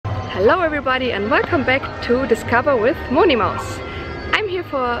Hello everybody and welcome back to Discover with Moni Mouse. I'm here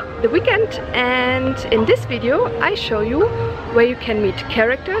for the weekend and in this video I show you where you can meet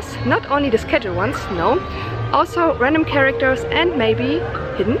characters, not only the scheduled ones, no, also random characters and maybe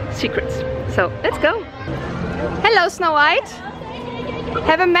hidden secrets. So let's go! Hello Snow White!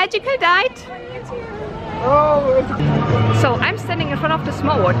 Have a magical night! So I'm standing in front of the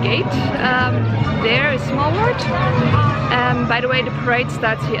Small World gate. There is Small World. By the way, the parade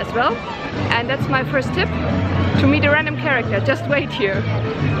starts here as well. And that's my first tip. To meet a random character, just wait here.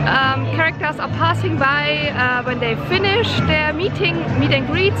 Characters are passing by when they finish their meet and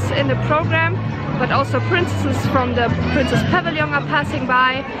greets in the program. But also princesses from the Princess Pavilion are passing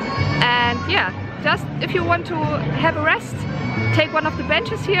by. And yeah, just if you want to have a rest, take one of the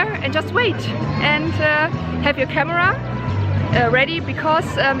benches here and just wait and have your camera ready because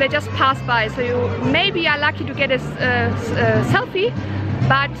they just pass by, so you maybe are lucky to get a selfie,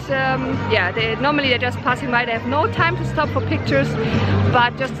 but yeah, normally they're just passing by. They have no time to stop for pictures,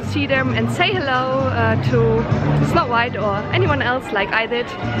 but just to see them and say hello to Snow White or anyone else like I did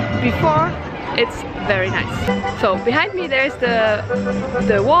before. It's very nice. So behind me there's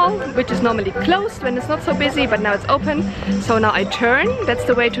the wall, which is normally closed when it's not so busy, but now it's open. So now I turn, that's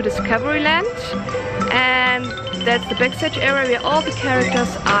the way to Discoveryland, and that's the backstage area where all the characters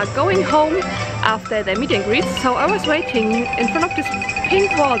are going home after their meet and greets. So I was waiting in front of this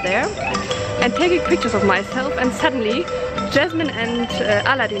pink wall there and taking pictures of myself, and suddenly Jasmine and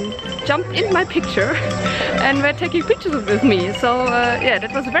Aladdin jumped in my picture and were taking pictures with me. So yeah,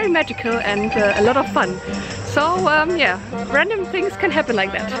 that was very magical and a lot of fun. So yeah, random things can happen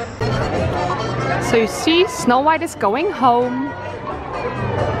like that. So you see, Snow White is going home.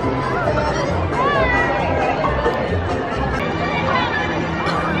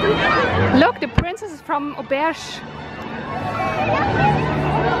 Look, the princess is from Auberge.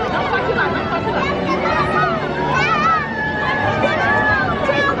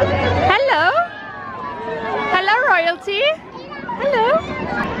 Hello! Hello royalty! Hello!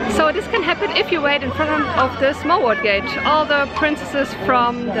 So this can happen if you wait in front of the Small World gate. All the princesses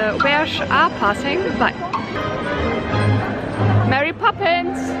from the Auberge are passing by. Mary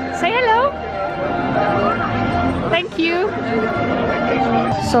Poppins! Say hello! Thank you!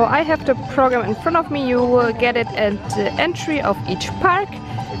 So I have the program in front of me. You will get it at the entry of each park.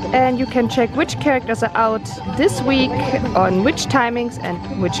 And you can check which characters are out this week, on which timings and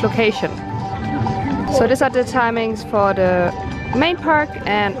which location. So these are the timings for the main park,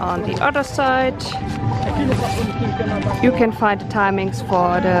 and on the other side you can find the timings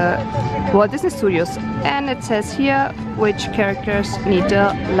for the Walt Disney Studios. And it says here which characters need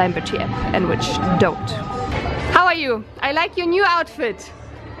the Liberty app and which don't. How are you? I like your new outfit.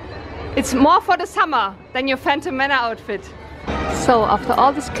 It's more for the summer than your Phantom Manor outfit. So after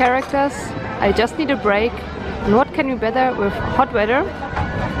all these characters, I just need a break. And what can be better with hot weather?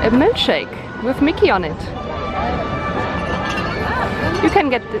 A milkshake with Mickey on it. You can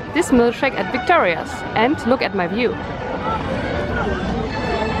get this milkshake at Victoria's and look at my view.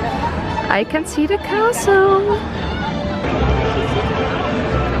 I can see the castle.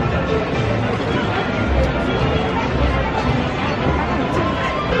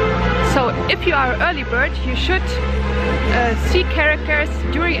 So if you are an early bird, you should see characters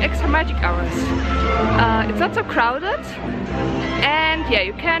during extra magic hours. It's not so crowded, and yeah,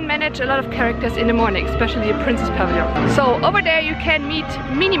 you can manage a lot of characters in the morning, especially the Princess Pavilion. So over there you can meet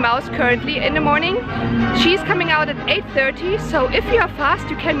Moni Mouse currently in the morning. She's coming out at 8:30, so if you are fast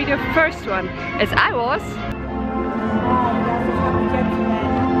you can meet the first one, as I was.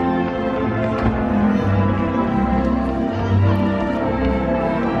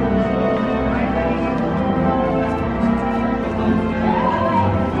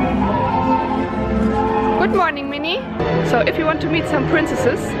 Good morning, Minnie. So if you want to meet some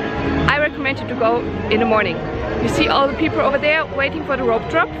princesses, I recommend you to go in the morning. You see all the people over there waiting for the rope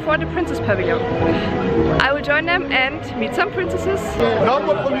drop for the Princess Pavilion. I will join them and meet some princesses.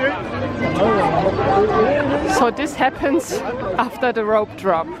 So this happens after the rope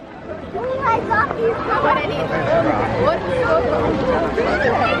drop.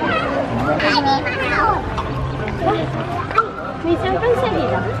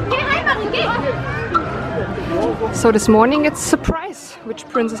 So this morning it's a surprise which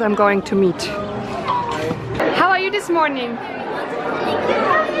princess I'm going to meet. How are you this morning?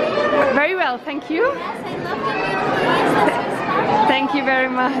 Very well, thank you. Thank you very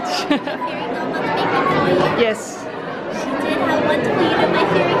much. Yes.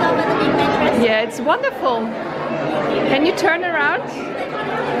 Yeah, it's wonderful. Can you turn around?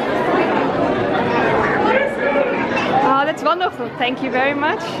 Oh, that's wonderful. Thank you very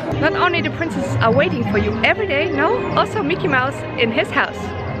much. Not only the princesses are waiting for you every day, no, also Mickey Mouse in his house.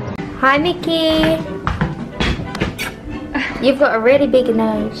 Hi, Mickey. You've got a really big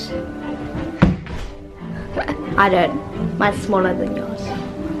nose. I don't. Mine's smaller than yours.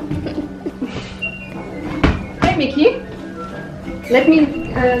 Hi, Mickey. Let me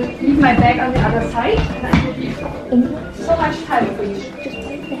leave my bag on the other side. I will be so much time for you. Just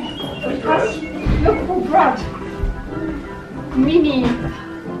right there. Because look who brought Minnie.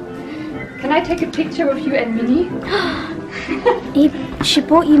 Can I take a picture of you and Minnie? She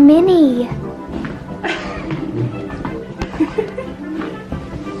brought you Minnie.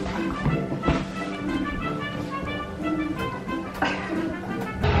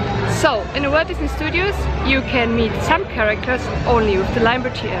 So, in the Walt Disney Studios, you can meet some characters only with the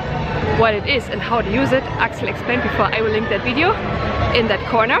Liberty app. What it is and how to use it, Axel explained before. I will link that video in that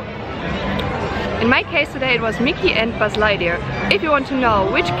corner. In my case today it was Mickey and Buzz Lightyear. If you want to know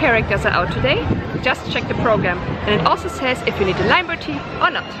which characters are out today, just check the program. And it also says if you need a Liberty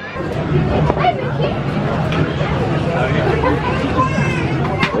or not. Hi, Mickey!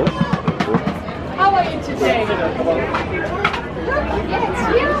 How are you today? Look, yeah, it's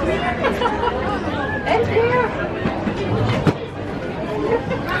you! And here!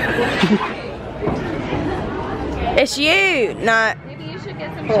 It's you! No. Maybe you should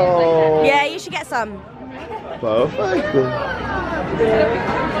get some shoes like that. Yeah, you should get some. Perfect.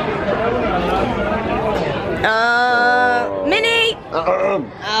 Minnie!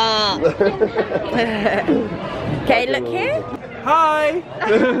 Okay, look here. Hi.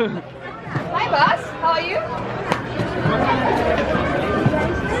 Hi, Buzz. How are you?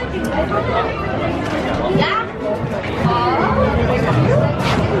 Yeah.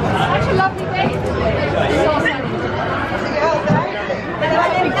 Such a lovely day. So sunny.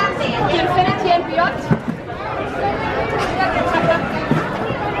 To infinity and beyond.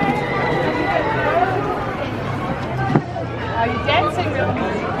 Are you dancing with me?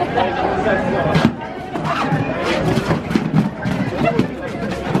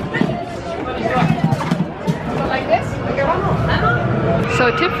 Like this? So a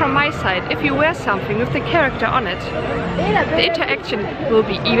tip from my side, if you wear something with the character on it, the interaction will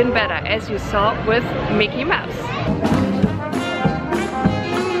be even better, as you saw with Mickey Mouse.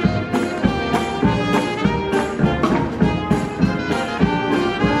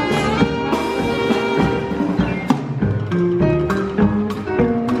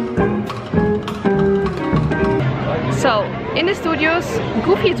 So, in the studios,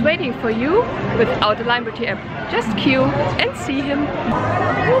 Goofy is waiting for you without the Liberty app. Just queue and see him.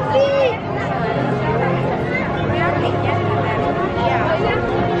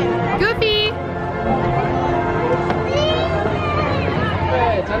 Goofy!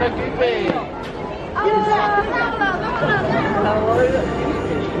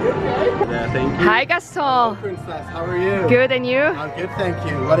 Yeah, thank you. Hi, Gaston. Princess, how are you? Good, and you? I'm good, thank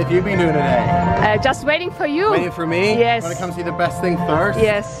you. What have you been doing today? Just waiting for you. Waiting for me? Yes. Want to come see the best thing first?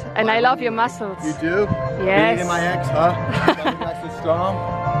 Yes, and I love your muscles. You do? Yes. Being my ex, huh? Nice and strong.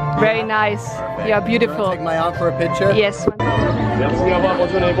 Very nice. You are beautiful. Take my arm for a picture? Yes.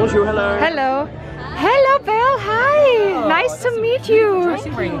 Bonjour, hello. Hello. Hello, Belle. Hi. Nice to meet you.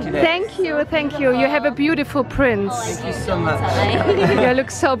 Thank you, thank you. You have a beautiful prince. Thank you so much. You look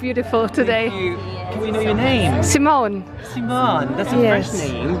so beautiful today. Can we know your name? Simone. Simone, that's a Yes. French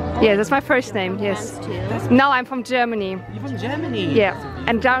name. Yeah, that's my first name, yes. Now I'm from Germany. You're from Germany? Yeah,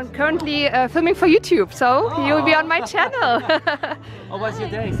 and I'm currently filming for YouTube, so you'll be on my channel. Oh, what's your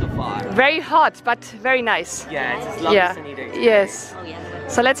day so far? Very hot, but very nice. Yeah, it's just lovely Yeah, sunny day today. yes.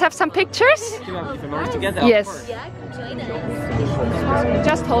 So let's have some pictures? Do you want to keep memories together? Yes. Of course.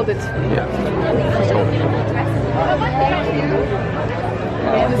 Just hold it.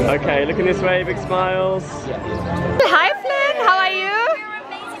 Okay, looking this way, big smiles. Hi Flynn, how are you?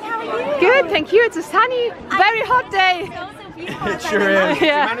 Good, thank you. It's a sunny, very hot day. It sure is.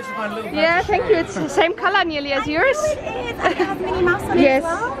 Yeah. You managed to find a little Yeah, thank you. It's the same color nearly as yours. I have Minnie Mouse on Yes. it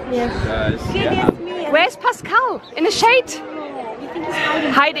as well. Yes. Where's Pascal? In the shade? You think he's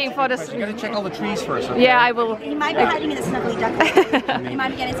hiding? Hiding for You the... gotta check all the trees first. Okay? Yeah, I will. He might be hiding in the snuggly duck. He might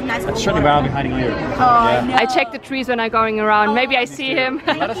be getting some nice cool Certainly water. where I'll be hiding later. Oh, no. I check the trees when I'm going around. Maybe I see him.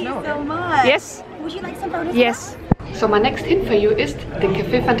 Let us know. Thank you so much. Yes. Would you like some photos? Yes. So my next hint for you is the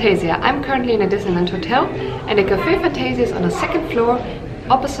Café Fantasia. I'm currently in a Disneyland hotel and the Café Fantasia is on the second floor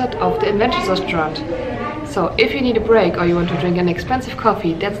opposite of the Adventures Restaurant. So if you need a break or you want to drink an expensive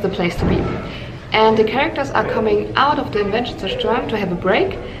coffee, that's the place to be. And the characters are coming out of the Adventures Restaurant to have a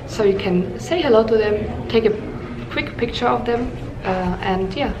break, so you can say hello to them, take a quick picture of them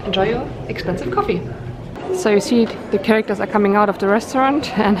and yeah, enjoy your expensive coffee. So you see the characters are coming out of the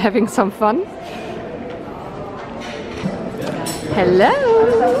restaurant and having some fun. Hello!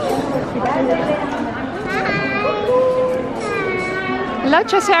 Hello,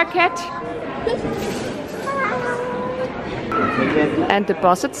 Cheshire Cat! And the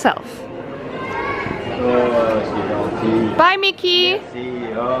boss itself. Bye, Mickey!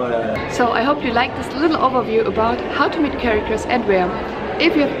 So I hope you liked this little overview about how to meet characters and where.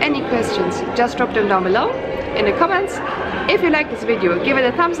 If you have any questions, just drop them down below in the comments. If you like this video, give it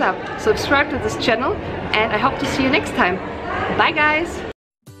a thumbs up, subscribe to this channel, and I hope to see you next time. Bye guys!